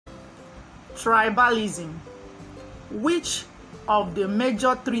Tribalism. Which of the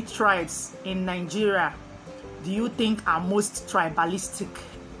major 3 tribes in Nigeria do you think are most tribalistic?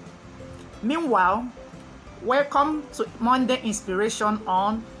 Meanwhile, welcome to Monday Inspiration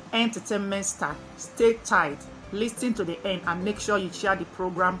on Entertainment Star. Stay tight, listen to the end, and make sure you share the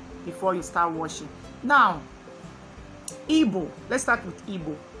program before you start watching. Now, Igbo. Let's start with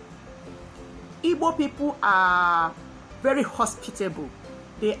Igbo. Igbo people are very hospitable.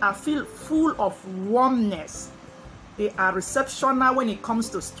 They are full of warmness. They are receptional when it comes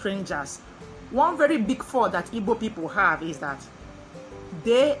to strangers. One very big fault that Igbo people have is that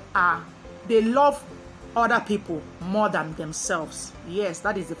they love other people more than themselves. Yes,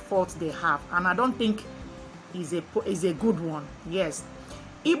 that is the fault they have, and I don't think is a good one. Yes,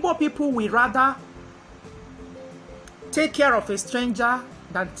 Igbo people will rather take care of a stranger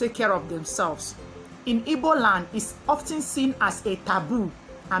than take care of themselves. In Igbo land, it's often seen as a taboo.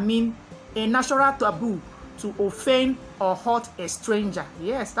 I mean, a natural taboo to offend or hurt a stranger.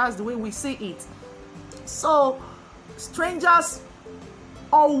 Yes, that's the way we see it. So, strangers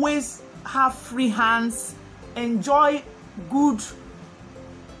always have free hands, enjoy good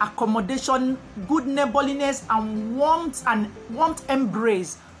accommodation, good neighborliness, and warmth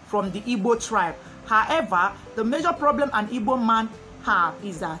embrace from the Igbo tribe. However, the major problem an Igbo man have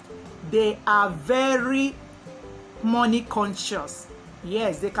is that they are very money conscious.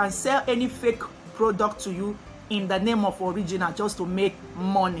 Yes, they can sell any fake product to you in the name of original just to make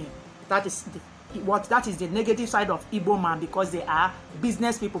money. That is the negative side of Igbo man, because they are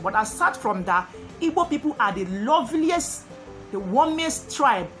business people. But aside from that, Igbo people are the loveliest, the warmest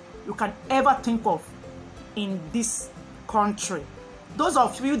tribe you can ever think of in this country. Those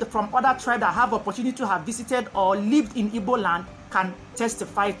of you from other tribes that have opportunity to have visited or lived in Igbo land can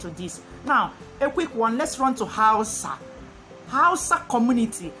testify to this. Now, a quick one. Let's run to Hausa. Hausa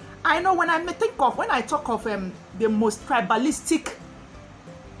community. I know when I talk of the most tribalistic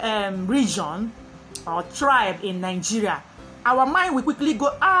region or tribe in Nigeria, our mind will quickly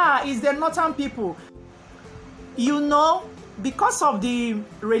go, it's the northern people. You know, because of the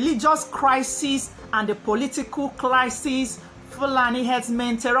religious crisis and the political crisis, Fulani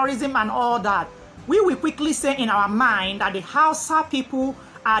headsmen, terrorism and all that, we will quickly say in our mind that the Hausa people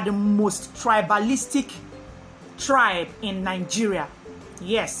are the most tribalistic tribe in Nigeria.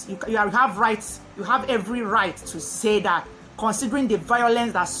 Yes, you have rights. You have every right to say that, considering the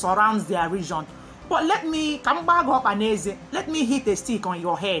violence that surrounds their region. But let me come back up and let me hit a stick on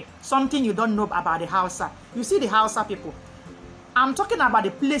your head. Something you don't know about the Hausa. You see the Hausa people. I'm talking about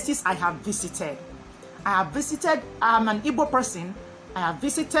the places I have visited. I'm an Igbo person. I have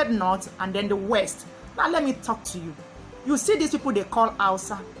visited North and then the West. Now let me talk to you. You see these people they call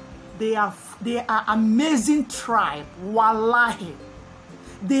Hausa. They are amazing tribe. Wallahi.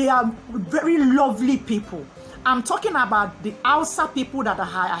 They are very lovely people. I'm talking about the Hausa people that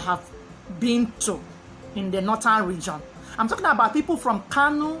I have been to in the northern region. I'm talking about people from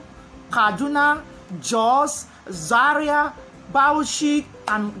Kano, Kaduna, Jos, Zaria, Bauchi,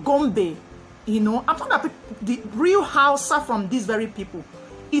 and Gombe. You know, I'm talking about the real Hausa from these very people.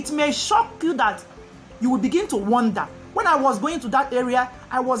 It may shock you that you will begin to wonder. When I was going to that area,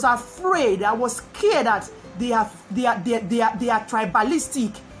 I was afraid. I was scared that they are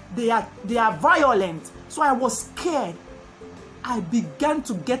tribalistic. They are violent. So I was scared. I began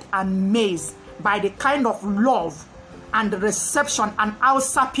to get amazed by the kind of love and the reception an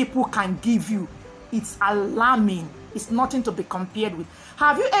Hausa people can give you. It's alarming. It's nothing to be compared with.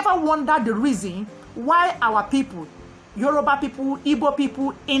 Have you ever wondered the reason why our people, Yoruba people, Igbo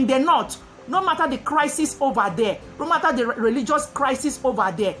people in the north, no matter the crisis over there, no matter the religious crisis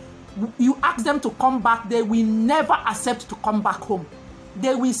over there, you ask them to come back, they will never accept to come back home.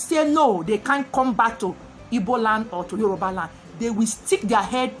 They will say no, they can't come back to Igbo land or to Yoruba land. They will stick their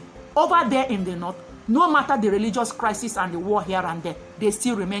head over there in the north. No matter the religious crisis and the war here and there, they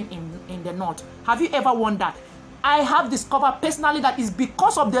still remain in the north. Have you ever wondered? I have discovered personally that it's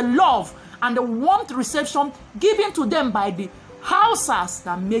because of the love and the warmth reception given to them by the Hausas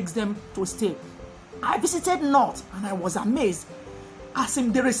that makes them to stay. I visited North and I was amazed. As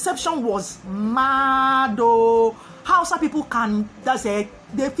in, the reception was mad. Hausa people can, they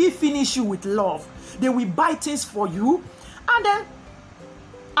will finish you with love. They will buy things for you. And then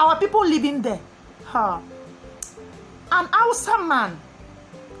our people living there. An Hausa man,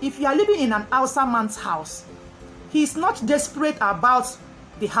 if you are living in an Hausa man's house, he's not desperate about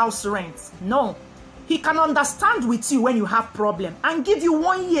the house rent. No. He can understand with you when you have problem and give you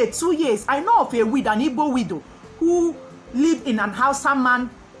 1 year, 2 years. I know of a widow, an Igbo widow, who lived in an Hausa man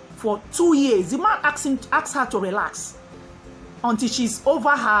for 2 years. The man asked her to relax. until she's over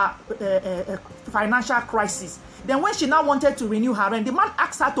her financial crisis. Then when she now wanted to renew her rent, the man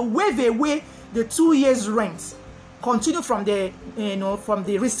asked her to waive away the 2 years rent, continue from the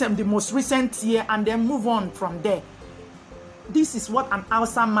the most recent year, and then move on from there. This is what an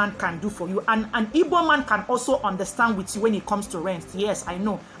Hausa man can do for you, and an Igbo man can also understand with you when it comes to rent. Yes, I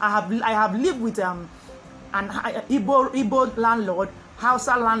know. I have lived with an Igbo landlord,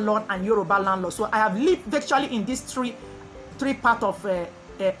 Hausa landlord, and Yoruba landlord. So I have lived virtually in these three parts of a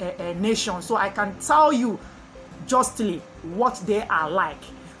nation. So I can tell you justly what they are like.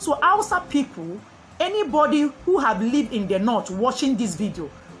 So Hausa people, anybody who have lived in the north watching this video,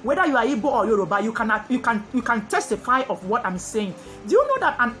 whether you are Igbo or Yoruba, you can testify of what I'm saying. Do you know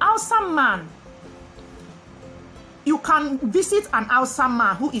that an Hausa man, you can visit an Hausa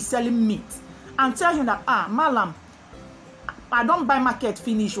man who is selling meat and tell him that, Malam, I don't buy market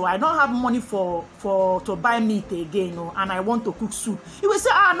finish, or I don't have money to buy meat again, and I want to cook soup. He will say,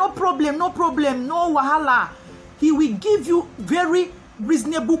 no problem, no wahala. He will give you very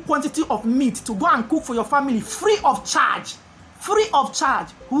reasonable quantity of meat to go and cook for your family free of charge. Free of charge.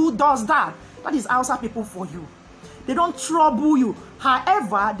 Who does that? That is Hausa people for you. They don't trouble you.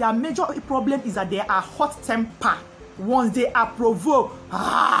 However, their major problem is that they are hot-tempered. Once they are provoked,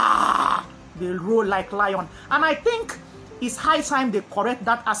 they roll like lion. And I think it's high time they correct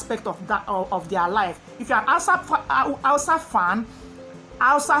that aspect of their life. If you are Hausa fan,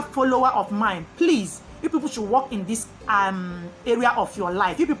 Hausa follower of mine, please, you people should work in this area of your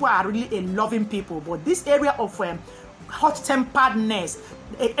life. You people are really a loving people, but this area of hot-temperedness,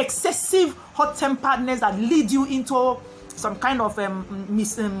 excessive hot-temperedness that lead you into some kind of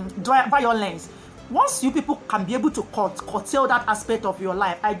violence. Once you people can be able to curtail that aspect of your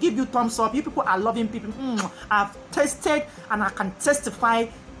life, I give you thumbs up. You people are loving people. I've tested and I can testify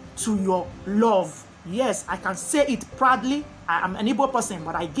to your love. Yes, I can say it proudly. I am an Igbo person,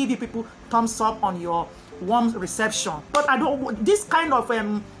 but I give you people thumbs up on your warm reception. But I don't, this kind of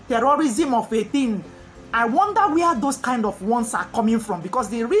terrorism of a thing, I wonder where those kind of ones are coming from, because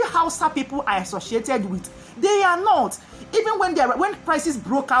the real Hausa people are associated with, they are not. Even when crisis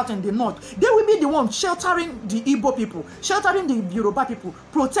broke out in the north, they will be the ones sheltering the Igbo people, sheltering the Yoruba people,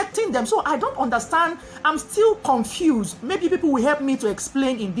 protecting them. So I don't understand. I'm still confused. Maybe people will help me to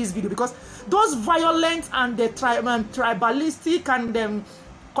explain in this video, because those violent and the tribalistic and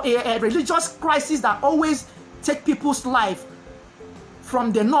religious crises that always take people's life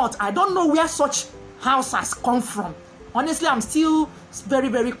from the north, I don't know where such house has come from. Honestly, I'm still very,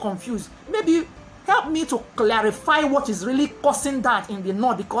 very confused. Maybe help me to clarify what is really causing that in the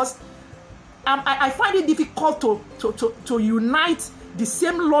north, because I find it difficult to unite the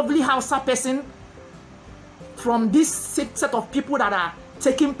same lovely Hausa person from this set of people that are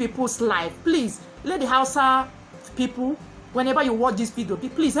taking people's life. Please, let the Hausa people, whenever you watch this video,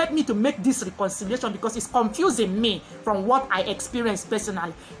 please help me to make this reconciliation, because it's confusing me from what I experienced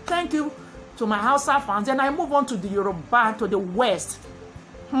personally. Thank you to my Hausa fans. Then I move on to the Yoruba, to the West.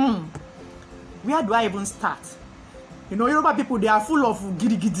 Where do I even start? Yoruba people, they are full of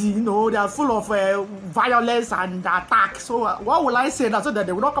gidi-gidi, they are full of violence and attack. So what will I say that, so that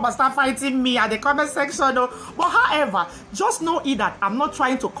they will not come and start fighting me at the comment section? But however, just know that I'm not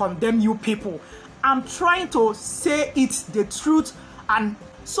trying to condemn you people. I'm trying to say it's the truth. And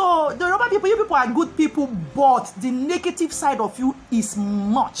so the Yoruba people, you people are good people, but the negative side of you is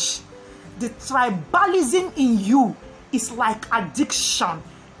much. The tribalism in you is like addiction.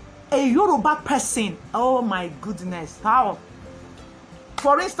 A Yoruba person, oh my goodness, how?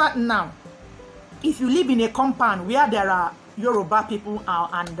 For instance, now, if you live in a compound where there are Yoruba people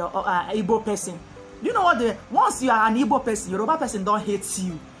and Igbo person, you know what? Once you are an Igbo person, Yoruba person don't hate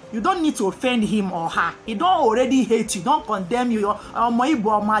you. You don't need to offend him or her. He don't already hate you. Don't condemn you. You are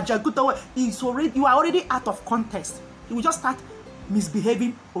already out of context. He will just start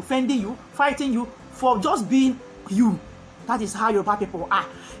misbehaving, offending you, fighting you for just being you. That is how Yoruba people are.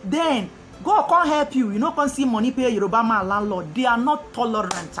 Then God can't help you. You know, can't see money pay Yoruba man landlord. They are not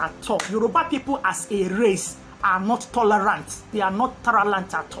tolerant at all. Yoruba people as a race are not tolerant. They are not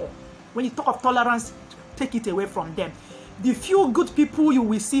tolerant at all. When you talk of tolerance, take it away from them. The few good people you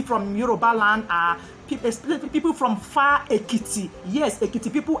will see from Yoruba land are people from far Ekiti. Yes, Ekiti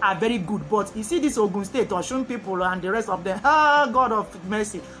people are very good, but you see this Ogun State, Osun people and the rest of them, God of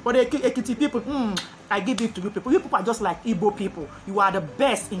mercy. But the Ekiti people, I give it to you people. You people are just like Igbo people. You are the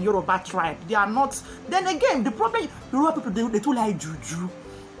best in Yoruba tribe. They are not. Then again, the problem, Yoruba people, they too like juju.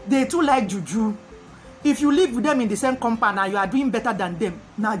 They too like juju. If you live with them in the same compound and you are doing better than them,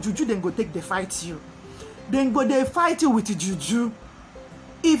 now juju then go take the fight you. Then go they fight you with juju.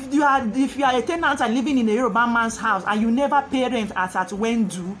 If you are a tenant and living in a Yoruba man's house and you never pay rent as at when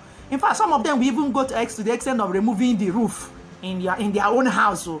due, in fact, some of them will even go to the extent of removing the roof in their own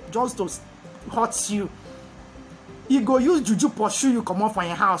house, so just to hurt you. You go use juju pursue you come off from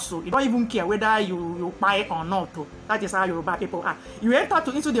your house, so you don't even care whether you buy it or not. So that is how Yoruba people are. You enter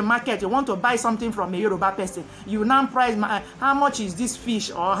into the market, you want to buy something from a Yoruba person, you now price how much is this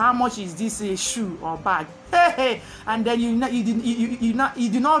fish or how much is this shoe or bag, and then you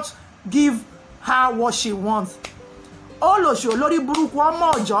do not give her what she wants. All of your lori burúkú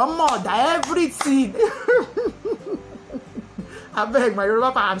ọmọ everything. I beg my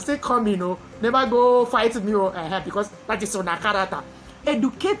Yoruba, I'm still coming, never go fight me, because that is on a character.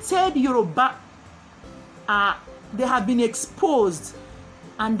 Educated Yoruba, they have been exposed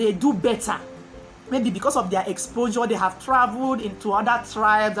and they do better. Maybe because of their exposure, they have traveled into other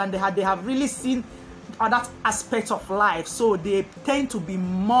tribes and they have really seen other aspects of life. So they tend to be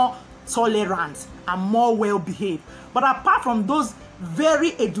more tolerant and more well-behaved. But apart from those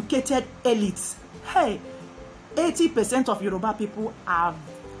very educated elites, 80% of Yoruba people are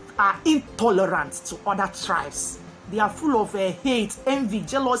intolerant to other tribes. They are full of hate, envy,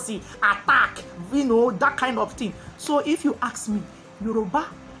 jealousy, attack, that kind of thing. So if you ask me, Yoruba,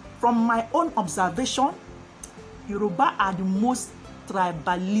 from my own observation, Yoruba are the most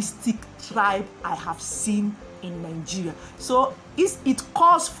tribalistic tribe I have seen in Nigeria. So it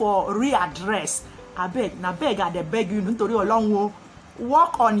calls for readdress. I beg you, nítorí Ọlọ́run,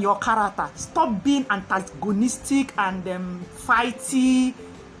 work on your character. Stop being antagonistic and fighty.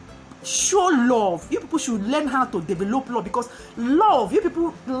 Show love. You people should learn how to develop love, because love, you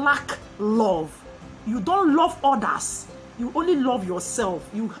people lack love. You don't love others. You only love yourself.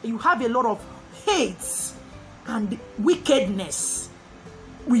 You have a lot of hate and wickedness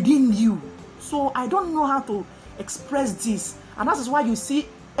within you. So I don't know how to express this. And that is why you see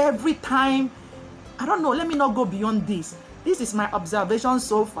every time, I don't know, let me not go beyond this. This is my observation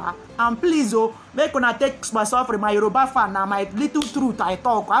so far. And please, make una take myself from my Yoruba fan and my little truth I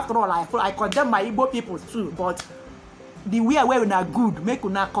talk. After all, I condemn my Igbo people too. But the way where una good, make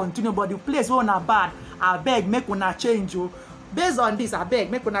una continue. But the place where una bad, I beg, make una change. Based on this, I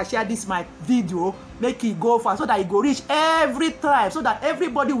beg, make una share this my video, make it go far so that it go reach every tribe, so that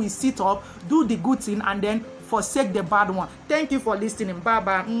everybody will sit up, do the good thing, and then forsake the bad one. Thank you for listening. Bye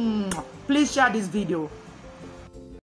bye. Please share this video.